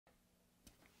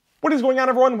What is going on,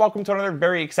 everyone? Welcome to another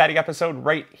very exciting episode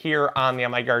right here on the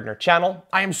MIgardener channel.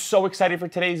 I am so excited for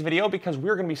today's video because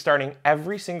we're going to be starting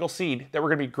every single seed that we're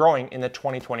going to be growing in the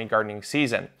 2020 gardening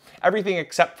season. Everything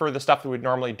except for the stuff that we would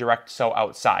normally direct sow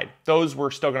outside. Those we're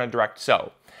still going to direct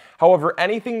sow. However,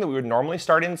 anything that we would normally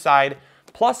start inside,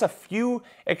 plus a few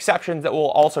exceptions that we'll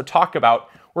also talk about,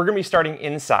 we're going to be starting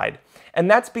inside.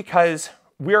 And that's because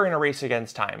we're in a race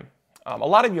against time. A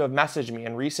lot of you have messaged me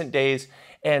in recent days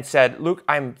and said, Luke,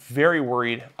 I'm very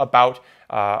worried about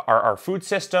our food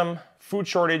system, food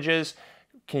shortages.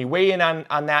 Can you weigh in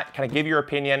on that? Kind of give your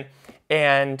opinion.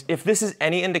 And if this is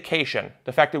any indication,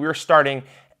 the fact that we're starting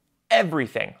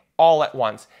everything all at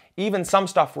once, even some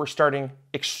stuff we're starting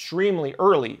extremely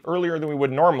earlier than we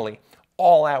would normally,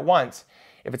 all at once.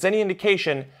 If it's any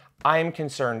indication, I am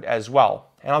concerned as well.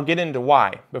 And I'll get into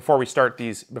why before we start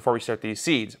these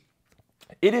seeds.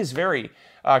 It is very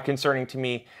concerning to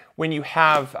me when you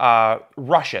have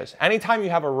rushes. Anytime you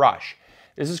have a rush,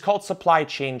 this is called supply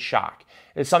chain shock.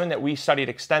 It's something that we studied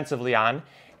extensively on,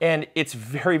 and it's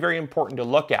very, very important to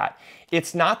look at.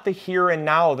 It's not the here and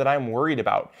now that I'm worried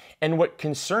about. And what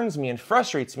concerns me and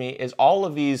frustrates me is all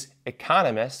of these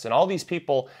economists and all these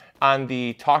people on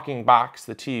the talking box,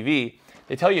 the TV,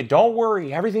 they tell you, don't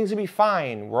worry, everything's gonna be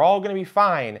fine. We're all gonna be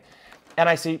fine. And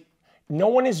I say, no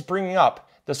one is bringing up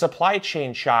the supply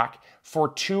chain shock for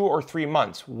 2 or 3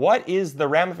 months. What is the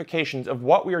ramifications of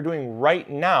what we are doing right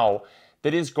now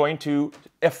that is going to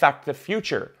affect the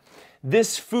future?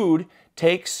 This food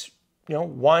takes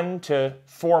 1 to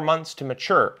 4 months to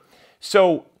mature.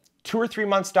 So 2 or 3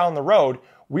 months down the road,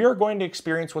 we are going to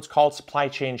experience what's called supply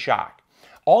chain shock.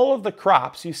 All of the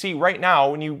crops you see right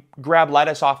now, when you grab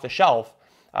lettuce off the shelf,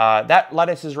 that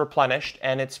lettuce is replenished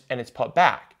and it's put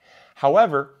back.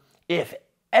 However, if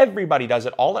everybody does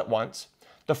it all at once,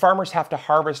 the farmers have to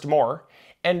harvest more.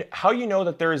 And how you know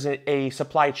that there is a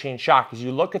supply chain shock is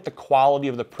you look at the quality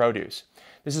of the produce.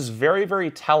 This is very, very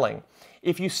telling.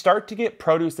 If you start to get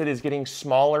produce that is getting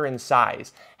smaller in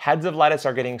size, heads of lettuce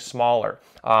are getting smaller,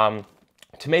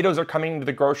 tomatoes are coming to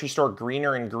the grocery store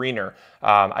greener and greener.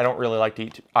 I don't really like to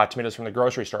eat tomatoes from the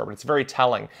grocery store, but it's very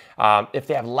telling. If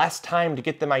they have less time to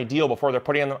get them ideal before they're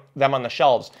putting them on the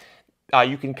shelves,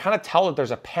 you can kind of tell that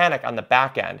there's a panic on the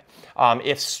back end.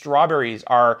 If strawberries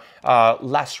are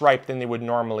less ripe than they would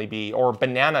normally be, or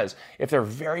bananas, if they're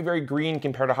very, very green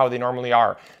compared to how they normally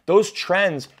are, those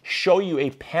trends show you a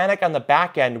panic on the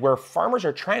back end where farmers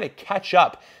are trying to catch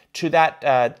up to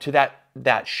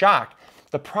that shock.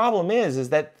 The problem is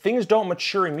that things don't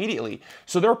mature immediately.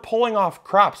 So they're pulling off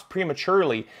crops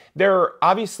prematurely. They're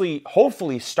obviously,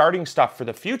 hopefully, starting stuff for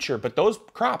the future, but those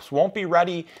crops won't be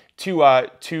ready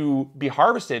to be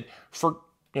harvested for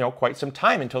quite some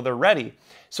time until they're ready.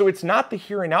 So it's not the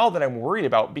here and now that I'm worried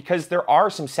about, because there are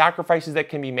some sacrifices that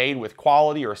can be made with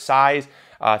quality or size,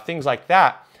 things like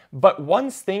that. But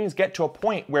once things get to a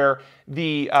point where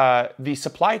the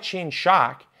supply chain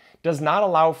shock does not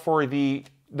allow for the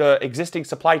existing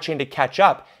supply chain to catch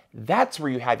up, that's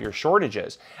where you have your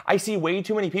shortages. I see way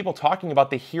too many people talking about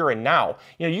the here and now.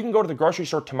 You can go to the grocery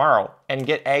store tomorrow and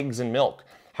get eggs and milk.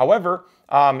 However,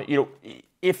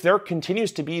 if there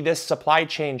continues to be this supply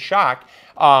chain shock,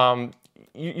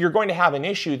 you're going to have an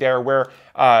issue there where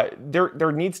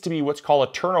there needs to be what's called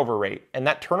a turnover rate. And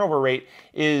that turnover rate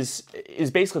is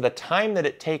basically the time that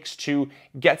it takes to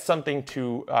get something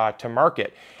to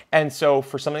market. And so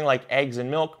for something like eggs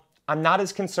and milk, I'm not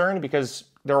as concerned because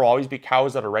there will always be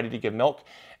cows that are ready to give milk,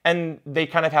 and they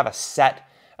kind of have a set,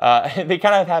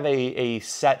 a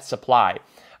set supply.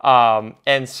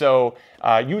 And so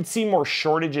you would see more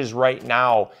shortages right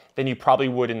now than you probably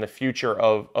would in the future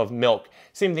of milk.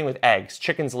 Same thing with eggs.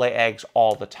 Chickens lay eggs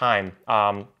all the time.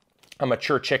 A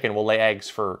mature chicken will lay eggs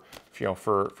for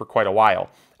quite a while.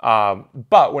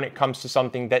 But when it comes to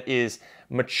something that is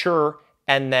mature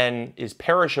and then is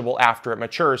perishable after it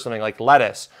matures, something like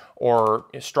lettuce or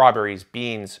strawberries,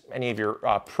 beans, any of your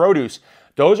produce,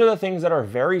 those are the things that are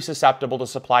very susceptible to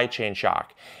supply chain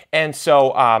shock. And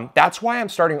so that's why I'm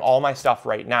starting all my stuff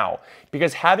right now,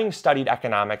 because having studied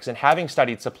economics and having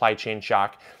studied supply chain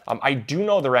shock, I do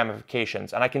know the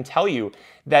ramifications. And I can tell you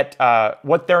that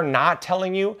what they're not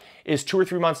telling you is 2 or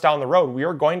 3 months down the road, we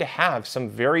are going to have some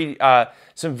very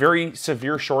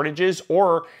severe shortages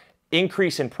or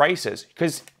increase in prices.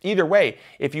 Because either way,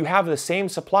 if you have the same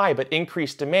supply but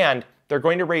increased demand, they're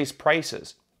going to raise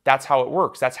prices. That's how it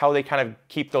works. That's how they kind of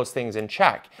keep those things in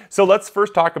check. So let's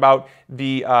first talk about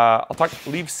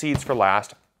leave seeds for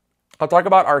last. I'll talk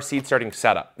about our seed starting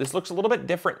setup. This looks a little bit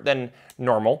different than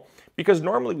normal because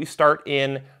normally we start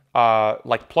in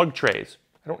like plug trays.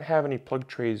 I don't have any plug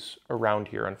trays around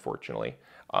here, unfortunately.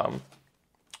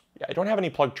 I don't have any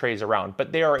plug trays around,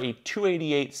 but they are a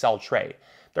 288 cell tray.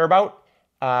 They're about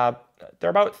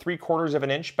 3/4 of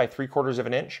an inch by 3/4 of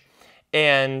an inch,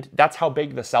 and that's how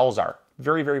big the cells are.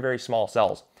 Very, very, very small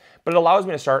cells. But it allows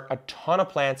me to start a ton of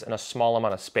plants in a small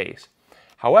amount of space.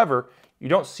 However, you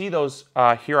don't see those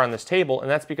here on this table, and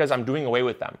that's because I'm doing away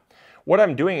with them. What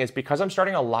I'm doing is, because I'm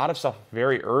starting a lot of stuff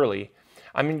very early,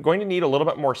 I'm going to need a little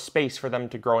bit more space for them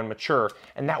to grow and mature,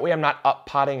 and that way I'm not up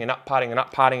potting and up potting and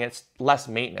up potting. It's less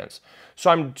maintenance. So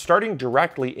I'm starting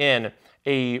directly in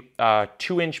a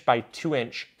 2-inch by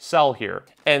 2-inch cell here,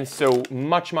 and so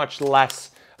much, much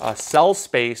less cell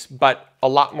space, but a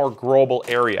lot more growable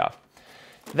area.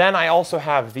 Then I also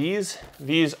have these.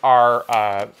 These are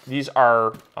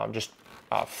just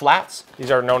flats.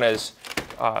 These are known as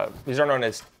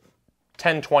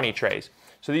 10-20 trays.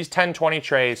 So these 10-20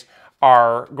 trays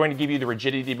are going to give you the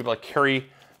rigidity to be able to carry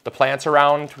the plants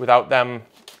around without them,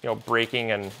 breaking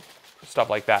and stuff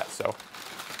like that. So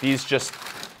these just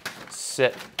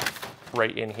sit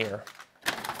right in here,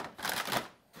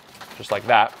 just like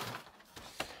that.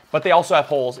 But they also have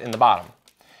holes in the bottom.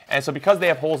 And so because they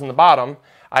have holes in the bottom,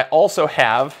 I also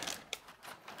have,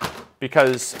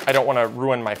 because I don't want to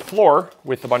ruin my floor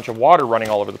with a bunch of water running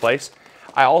all over the place,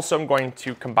 I also am going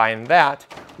to combine that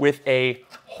with a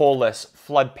holeless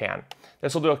flood pan.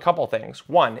 This will do a couple things.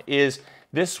 One is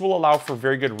this will allow for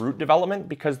very good root development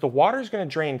because the water is going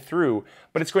to drain through,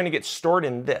 but it's going to get stored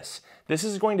in this. This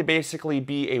is going to basically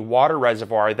be a water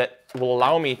reservoir that will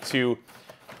allow me to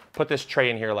put this tray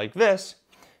in here like this.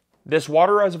 This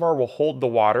water reservoir will hold the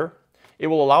water. It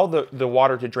will allow the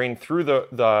water to drain through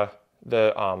the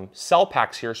cell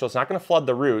packs here, so it's not going to flood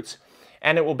the roots.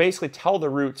 And it will basically tell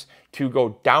the roots to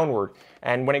go downward.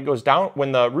 And when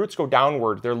the roots go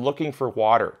downward, they're looking for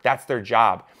water. That's their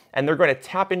job. And they're going to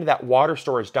tap into that water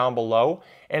storage down below,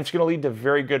 and it's going to lead to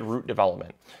very good root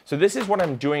development. So this is what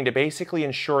I'm doing to basically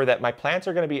ensure that my plants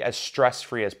are going to be as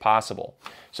stress-free as possible.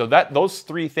 So those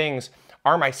three things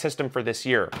are my system for this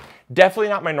year. Definitely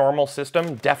not my normal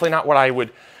system, definitely not what I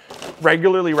would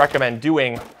regularly recommend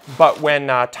doing, but when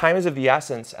time is of the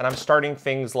essence and I'm starting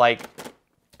things like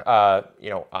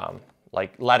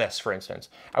like lettuce, for instance,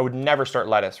 I would never start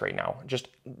lettuce right now. Just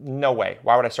no way.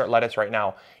 Why would I start lettuce right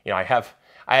now? I have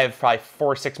probably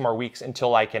 4 or 6 more weeks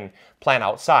until I can plant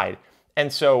outside.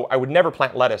 And so I would never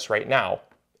plant lettuce right now,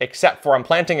 except for I'm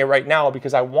planting it right now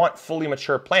because I want fully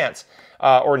mature plants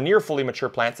or near fully mature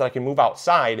plants that I can move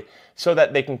outside so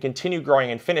that they can continue growing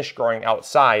and finish growing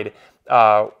outside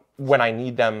when I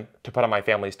need them to put on my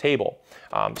family's table.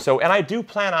 And I do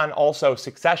plan on also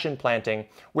succession planting,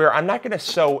 where I'm not going to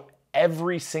sow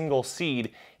every single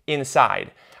seed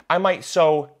inside. I might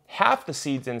sow half the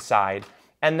seeds inside,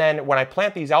 and then when I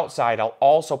plant these outside, I'll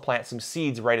also plant some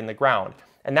seeds right in the ground.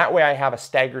 And that way I have a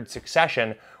staggered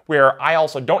succession where I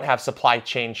also don't have supply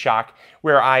chain shock,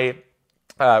 where I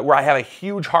have a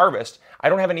huge harvest. I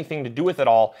don't have anything to do with it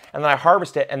all, and then I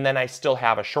harvest it, and then I still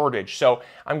have a shortage. So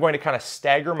I'm going to kind of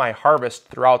stagger my harvest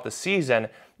throughout the season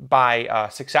by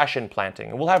succession planting.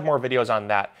 And we'll have more videos on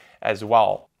that as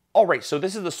well. All right, so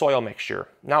this is the soil mixture.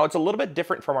 Now it's a little bit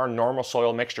different from our normal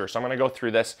soil mixture, so I'm going to go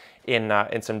through this in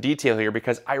some detail here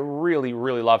because I really,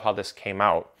 really love how this came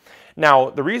out. Now,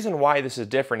 the reason why this is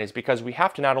different is because we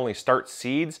have to not only start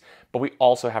seeds, but we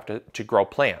also have to grow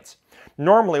plants.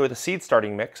 Normally with a seed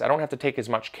starting mix, I don't have to take as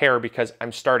much care because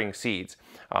I'm starting seeds.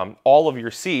 All of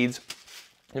your seeds,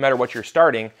 no matter what you're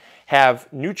starting,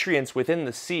 have nutrients within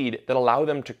the seed that allow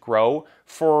them to grow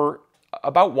for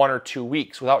about 1 or 2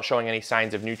 weeks without showing any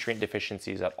signs of nutrient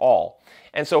deficiencies at all.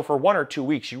 And so for 1 or 2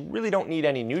 weeks, you really don't need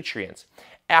any nutrients.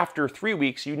 After 3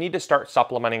 weeks, you need to start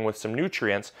supplementing with some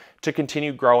nutrients to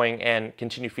continue growing and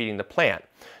continue feeding the plant.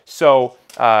 So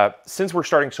since we're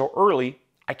starting so early,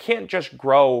 I can't just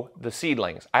grow the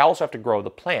seedlings. I also have to grow the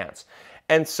plants.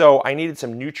 And so I needed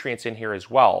some nutrients in here as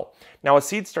well. Now a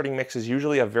seed starting mix is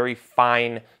usually a very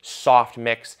fine, soft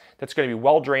mix that's going to be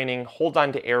well draining, holds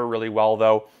on to air really well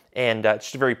though, and it's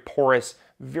just a very porous,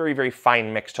 very, very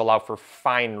fine mix to allow for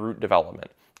fine root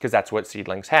development, because that's what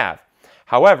seedlings have.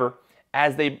 However,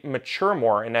 as they mature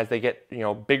more and as they get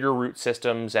bigger root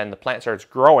systems and the plant starts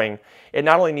growing, it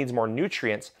not only needs more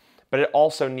nutrients, but it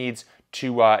also needs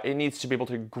to be able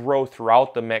to grow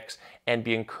throughout the mix and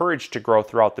be encouraged to grow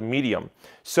throughout the medium.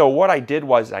 So what I did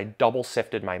was I double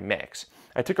sifted my mix.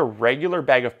 I took a regular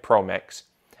bag of Pro Mix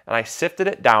and I sifted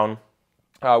it down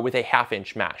with a 1/2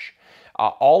 inch mesh.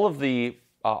 All of the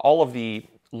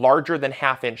larger than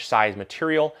 1/2 inch size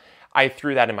material, I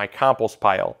threw that in my compost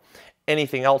pile.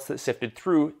 Anything else that sifted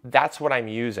through, that's what I'm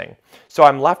using. So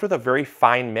I'm left with a very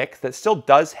fine mix that still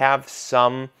does have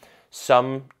some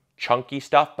chunky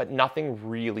stuff, but nothing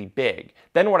really big.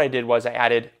 Then what I did was I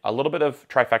added a little bit of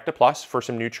Trifecta Plus for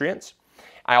some nutrients.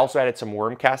 I also added some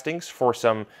worm castings for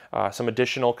some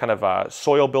additional kind of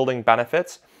soil building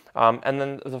benefits. And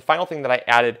then the final thing that I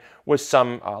added was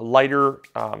some lighter,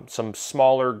 some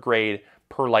smaller grade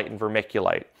perlite and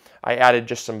vermiculite. I added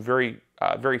just some very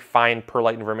fine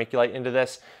perlite and vermiculite into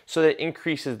this so that it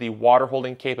increases the water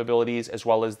holding capabilities as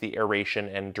well as the aeration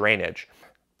and drainage.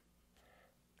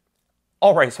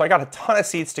 All right, so I got a ton of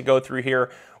seeds to go through here.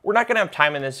 We're not gonna have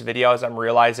time in this video, as I'm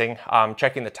realizing,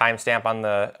 checking the timestamp on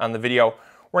the video.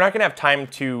 We're not gonna have time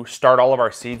to start all of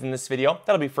our seeds in this video.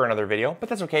 That'll be for another video, but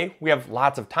that's okay. We have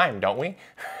lots of time, don't we?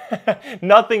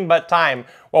 Nothing but time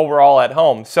while we're all at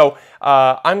home. So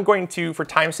I'm going to, for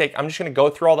time's sake, I'm just gonna go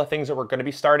through all the things that we're gonna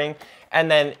be starting.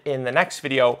 And then in the next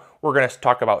video, we're gonna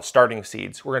talk about starting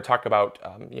seeds. We're gonna talk about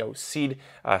seed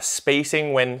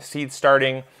spacing when seed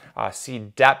starting,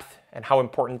 seed depth, and how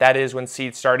important that is when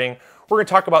seed starting. We're going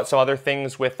to talk about some other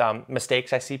things with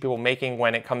mistakes I see people making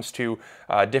when it comes to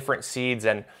different seeds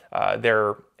and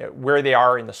where they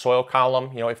are in the soil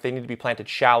column, if they need to be planted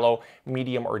shallow,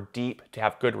 medium, or deep to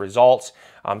have good results.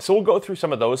 So we'll go through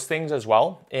some of those things as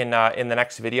well in the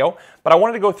next video. But I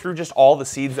wanted to go through just all the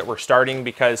seeds that we're starting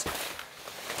because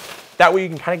that way you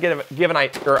can kind of get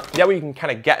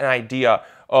an idea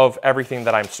of everything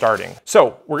that I'm starting.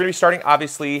 So we're gonna be starting,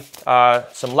 obviously,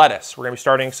 some lettuce. We're gonna be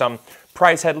starting some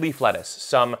prize head leaf lettuce,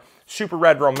 some super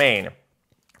red romaine.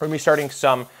 We're gonna be starting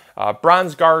some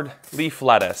bronze guard leaf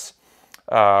lettuce.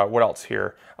 What else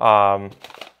here?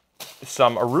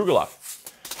 Some arugula,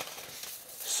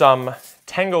 some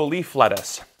tango leaf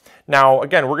lettuce. Now,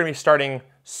 again, we're gonna be starting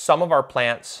some of our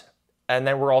plants, and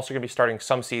then we're also gonna be starting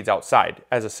some seeds outside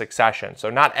as a succession. So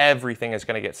not everything is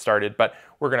gonna get started, but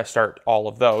we're gonna start all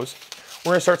of those.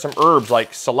 We're gonna start some herbs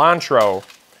like cilantro,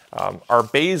 our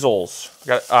basils. We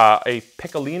got a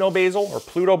piccolino basil or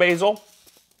Pluto basil,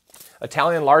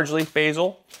 Italian large leaf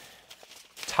basil,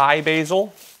 Thai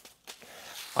basil,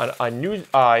 a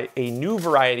new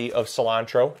variety of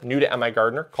cilantro, new to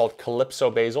MIgardener, called Calypso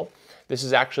basil. This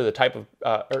is actually the type of,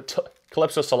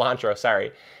 Calypso cilantro,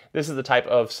 sorry. This is the type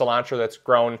of cilantro that's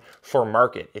grown for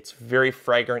market. It's very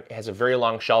fragrant, it has a very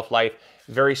long shelf life,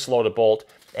 very slow to bolt,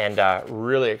 and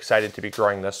really excited to be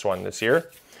growing this one this year.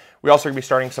 We also going to be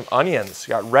starting some onions.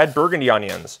 We got red burgundy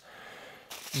onions,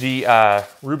 the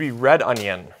ruby red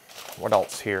onion. What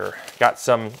else here? Got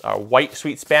some white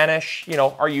sweet Spanish,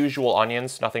 our usual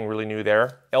onions, nothing really new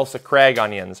there. Elsa Craig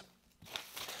onions,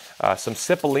 some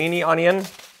Cipollini onion.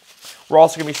 We're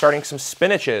also going to be starting some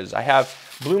spinaches. I have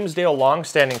Bloomsdale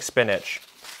longstanding spinach,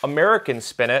 American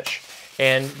spinach,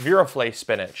 and Viroflay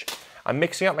spinach. I'm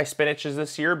mixing up my spinaches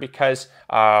this year because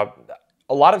a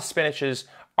lot of spinaches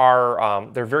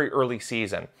are they're very early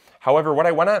season. However, what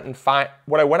I went out and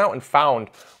found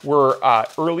were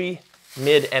early,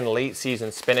 mid, and late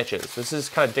season spinaches. This is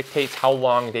kind of dictates how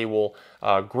long they will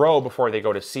grow before they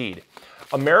go to seed.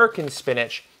 American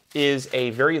spinach is a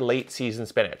very late season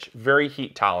spinach, very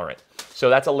heat tolerant. So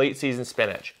that's a late season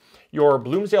spinach. Your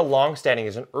Bloomsdale longstanding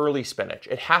is an early spinach.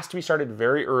 It has to be started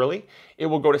very early. It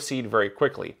will go to seed very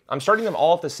quickly. I'm starting them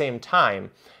all at the same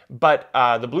time, but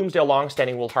the Bloomsdale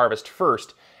longstanding will harvest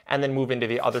first and then move into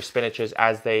the other spinaches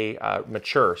as they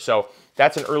mature. So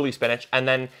that's an early spinach. And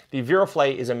then the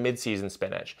Viroflay is a mid-season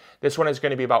spinach. This one is going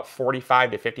to be about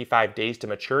 45 to 55 days to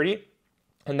maturity.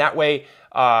 And that way,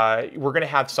 we're going to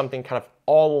have something kind of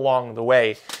all along the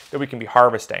way that we can be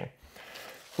harvesting.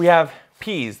 We have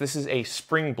peas. This is a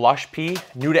spring blush pea,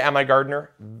 new to MIgardener,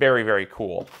 very, very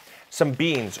cool. Some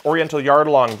beans, Oriental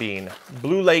Yardlong bean,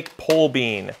 Blue Lake pole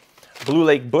bean, Blue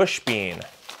Lake bush bean,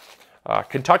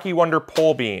 Kentucky Wonder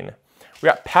pole bean. We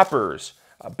got peppers,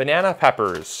 banana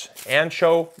peppers,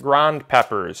 ancho grande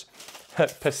peppers,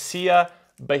 Pasilla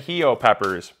Bajío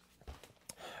peppers.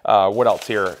 What else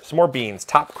here? Some more beans,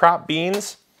 top crop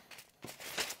beans,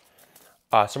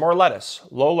 some more lettuce,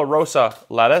 Lola Rosa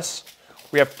lettuce.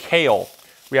 We have kale.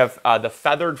 We have the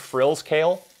feathered frills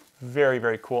kale. Very,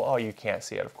 very cool. Oh, you can't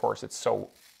see it, of course. It's so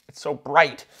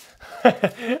bright.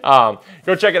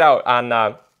 Go check it out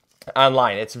on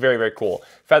online. It's very, very cool.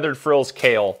 Feathered frills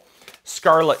kale,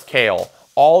 scarlet kale.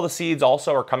 All the seeds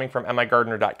also are coming from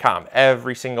MIgardener.com.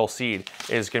 Every single seed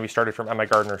is going to be started from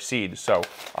MIgardener seeds. So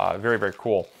very, very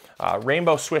cool.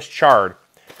 Rainbow Swiss chard,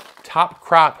 top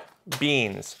crop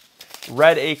beans,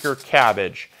 red acre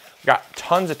cabbage. We've got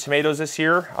tons of tomatoes this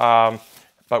year,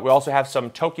 but we also have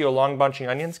some Tokyo long bunching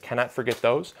onions. Cannot forget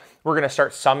those. We're going to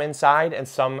start some inside and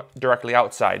some directly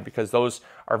outside because those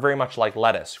are very much like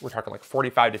lettuce. We're talking like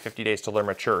 45 to 50 days till they're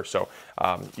mature, so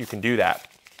you can do that.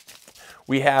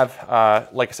 We have,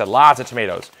 like I said, lots of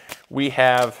tomatoes. We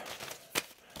have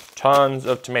tons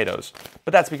of tomatoes,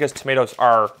 but that's because tomatoes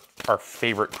are our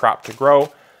favorite crop to grow.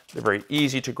 They're very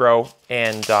easy to grow,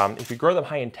 and if you grow them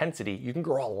high intensity, you can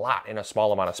grow a lot in a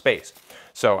small amount of space.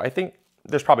 So I think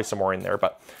there's probably some more in there,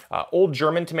 but Old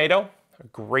German tomato, a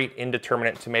great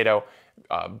indeterminate tomato,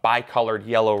 bicolored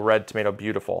yellow-red tomato,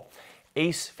 beautiful.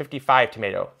 Ace 55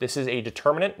 tomato. This is a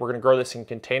determinate. We're gonna grow this in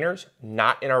containers,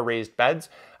 not in our raised beds.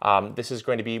 This is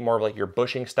going to be more of like your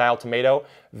bushing style tomato,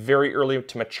 very early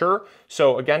to mature.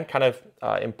 So again, kind of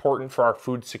important for our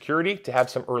food security to have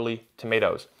some early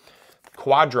tomatoes.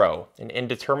 Quadro, an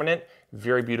indeterminate,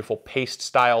 very beautiful paste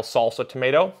style salsa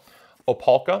tomato.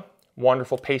 Opalka,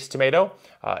 wonderful paste tomato,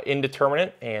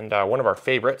 indeterminate, and one of our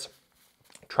favorites.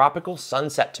 Tropical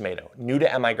Sunset tomato, new to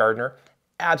MIgardener,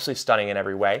 absolutely stunning in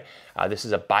every way. This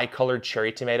is a bicolored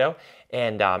cherry tomato,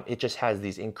 and it just has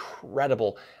these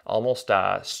incredible, almost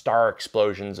star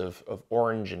explosions of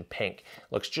orange and pink.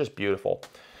 Looks just beautiful.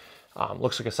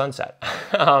 Looks like a sunset.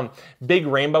 Big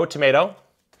rainbow tomato,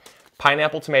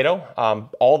 pineapple tomato,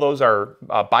 all those are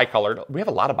bicolored. We have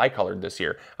a lot of bicolored this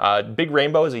year. Big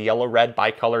rainbow is a yellow-red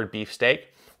bicolored beefsteak.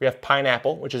 We have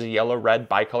pineapple, which is a yellow-red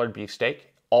bicolored beefsteak,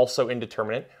 also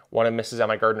indeterminate, one of Mrs.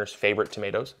 MIgardener's favorite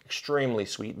tomatoes, extremely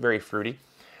sweet, very fruity.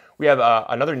 We have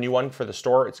another new one for the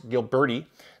store. It's Gilberti.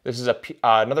 This is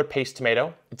another paste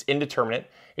tomato. It's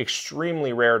indeterminate,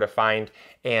 extremely rare to find,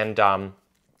 and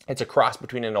it's a cross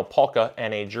between an Opalka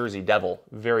and a Jersey Devil.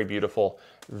 Very beautiful,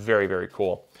 very, very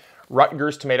cool.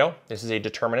 Rutgers tomato. This is a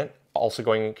determinate, also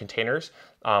going in containers.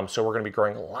 So we're going to be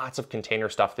growing lots of container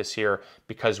stuff this year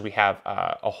because we have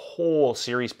a whole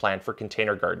series planned for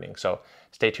container gardening. So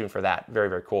stay tuned for that. Very,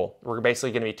 very cool. We're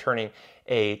basically going to be turning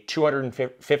a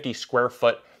 250 square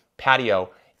foot patio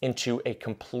into a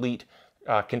complete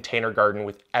container garden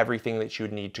with everything that you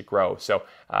would need to grow. So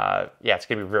yeah, it's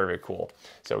going to be very, very cool.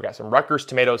 So we got some Rutgers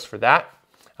tomatoes for that.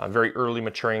 Very early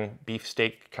maturing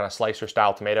beefsteak kind of slicer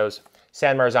style tomatoes.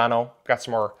 San Marzano, got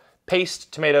some more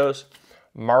paste tomatoes.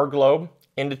 Marglobe,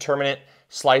 indeterminate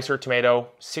slicer tomato,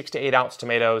 6 to 8 ounce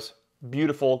tomatoes.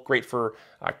 Beautiful, great for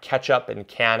ketchup and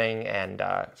canning and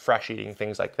fresh eating,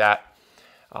 things like that.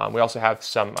 We also have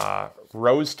some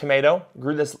rose tomato.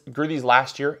 Grew these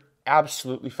last year,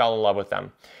 absolutely fell in love with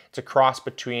them. It's a cross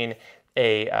between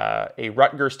a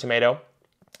Rutgers tomato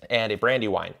and a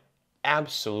Brandywine.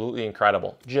 Absolutely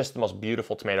incredible. Just the most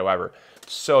beautiful tomato ever.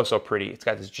 So, so pretty. It's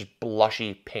got this just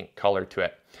blushy pink color to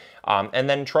it. And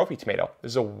then trophy tomato.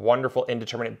 This is a wonderful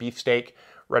indeterminate beefsteak,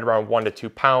 right around 1 to 2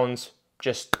 pounds.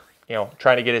 Just, you know,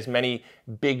 trying to get as many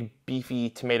big beefy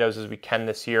tomatoes as we can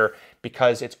this year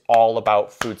because it's all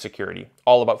about food security.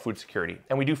 All about food security.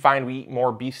 And we do find we eat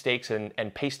more beefsteaks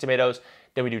and paste tomatoes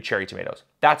than we do cherry tomatoes.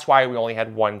 That's why we only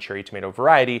had one cherry tomato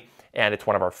variety, and it's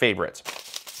one of our favorites.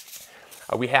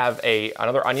 We have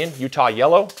another onion, Utah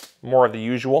yellow, more of the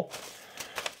usual.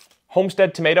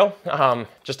 Homestead tomato,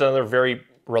 just another very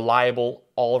reliable,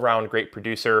 all-around great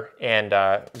producer, and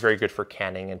very good for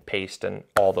canning and paste and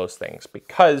all those things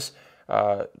because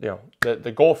you know,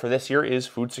 the goal for this year is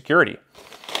food security.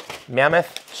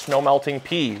 Mammoth snow melting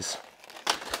peas,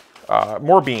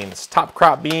 more beans, top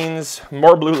crop beans,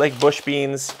 more Blue Lake bush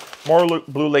beans, more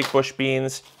Blue Lake bush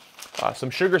beans, some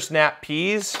sugar snap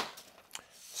peas,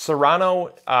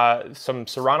 Serrano, some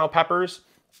Serrano peppers.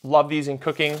 Love these in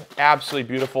cooking, absolutely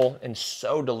beautiful and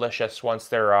so delicious once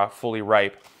they're fully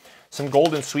ripe. Some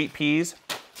golden sweet peas,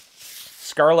 not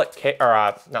scarlet kale,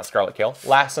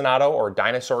 lacinato or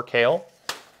dinosaur kale.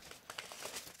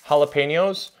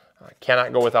 Jalapenos,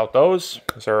 cannot go without those.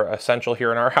 Those are essential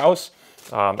here in our house,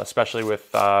 especially with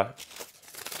how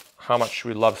much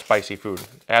we love spicy food.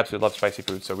 Absolutely love spicy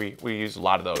food, so we use a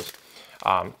lot of those.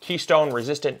 Keystone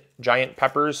resistant giant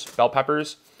peppers, bell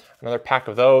peppers, another pack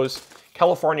of those.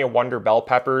 California Wonder bell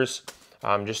peppers,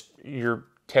 just your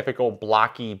typical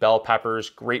blocky bell peppers,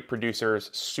 great producers,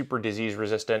 super disease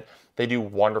resistant. They do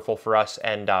wonderful for us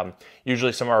and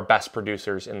usually some of our best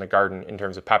producers in the garden in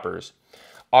terms of peppers.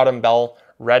 Autumn bell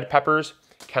red peppers,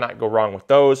 cannot go wrong with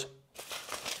those.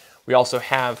 We also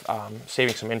have,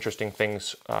 saving some interesting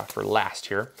things for last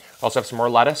here. We also have some more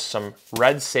lettuce, some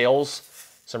red sales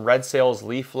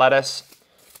leaf lettuce,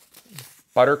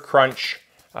 butter crunch,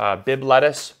 bib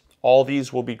lettuce. All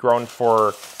these will be grown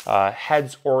for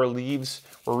heads or leaves.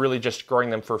 We're really just growing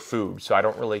them for food, so I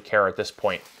don't really care at this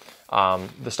point.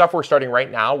 The stuff we're starting right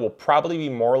now will probably be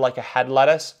more like a head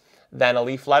lettuce than a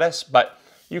leaf lettuce, but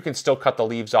you can still cut the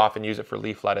leaves off and use it for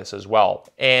leaf lettuce as well.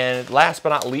 And last but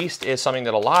not least is something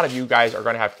that a lot of you guys are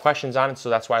going to have questions on,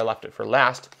 so that's why I left it for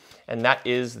last, and that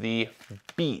is the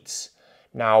beets.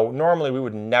 Now, normally we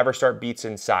would never start beets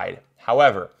inside.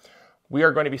 However, we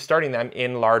are going to be starting them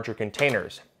in larger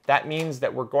containers. That means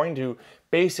that we're going to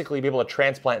basically be able to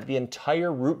transplant the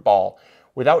entire root ball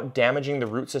without damaging the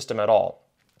root system at all.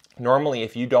 Normally,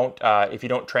 if you don't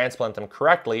transplant them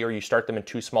correctly, or you start them in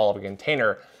too small of a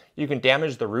container, you can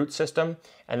damage the root system,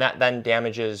 and that then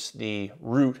damages the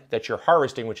root that you're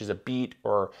harvesting, which is a beet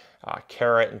or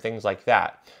carrot and things like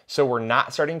that. So we're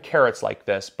not starting carrots like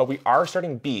this, but we are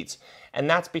starting beets, and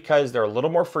that's because they're a little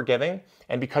more forgiving,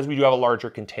 and because we do have a larger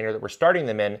container that we're starting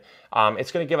them in,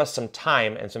 it's going to give us some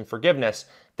time and some forgiveness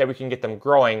that we can get them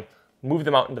growing, move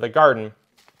them out into the garden,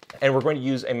 and we're going to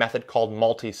use a method called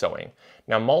multi-sowing.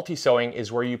 Now, multi-sowing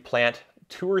is where you plant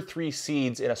 2 or 3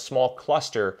 seeds in a small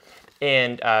cluster,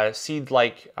 and seeds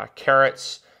like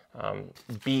carrots,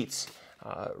 beets,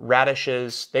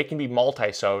 radishes, they can be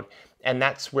multi-sowed, and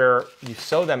that's where you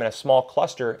sow them in a small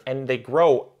cluster and they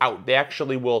grow out. They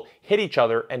actually will hit each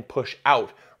other and push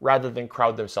out rather than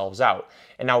crowd themselves out.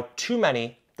 And now too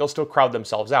many, they'll still crowd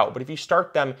themselves out. But if you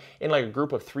start them in like a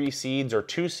group of 3 seeds or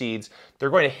 2 seeds, they're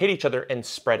going to hit each other and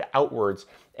spread outwards.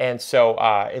 And so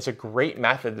it's a great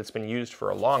method that's been used for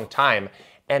a long time,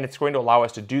 and it's going to allow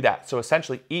us to do that. So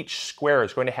essentially each square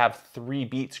is going to have 3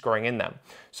 beets growing in them.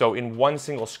 So in one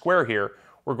single square here,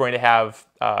 we're going to have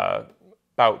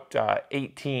about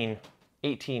 18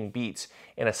 beets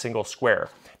in a single square.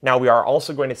 Now we are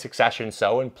also going to succession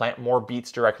sow and plant more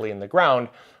beets directly in the ground,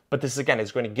 but this again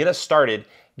is going to get us started,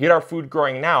 get our food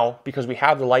growing now because we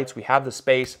have the lights, we have the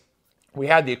space, we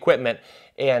have the equipment,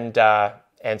 and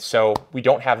so we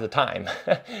don't have the time.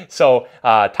 So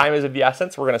time is of the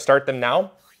essence. We're going to start them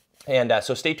now. And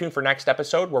so stay tuned for next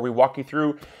episode where we walk you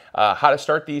through how to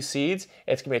start these seeds.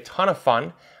 It's going to be a ton of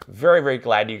fun. Very, very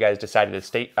glad you guys decided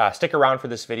to stick around for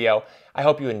this video. I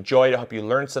hope you enjoyed. I hope you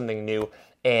learned something new.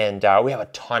 And we have a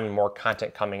ton more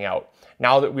content coming out.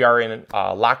 Now that we are in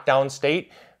a lockdown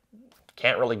state,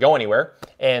 can't really go anywhere.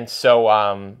 And so,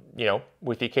 you know,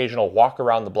 with the occasional walk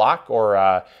around the block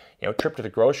or, you know, trip to the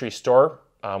grocery store,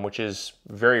 which is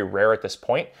very rare at this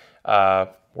point,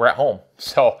 we're at home.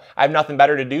 So I have nothing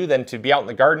better to do than to be out in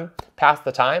the garden, pass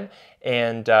the time,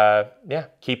 and yeah,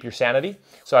 keep your sanity.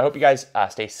 So I hope you guys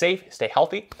stay safe, stay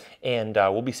healthy, and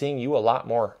we'll be seeing you a lot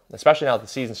more, especially now that the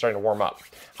season's starting to warm up.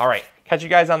 All right, catch you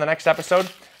guys on the next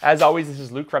episode. As always, this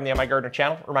is Luke from the MIgardener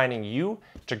channel, reminding you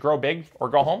to grow big or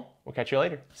go home. We'll catch you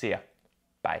later. See ya.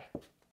 Bye.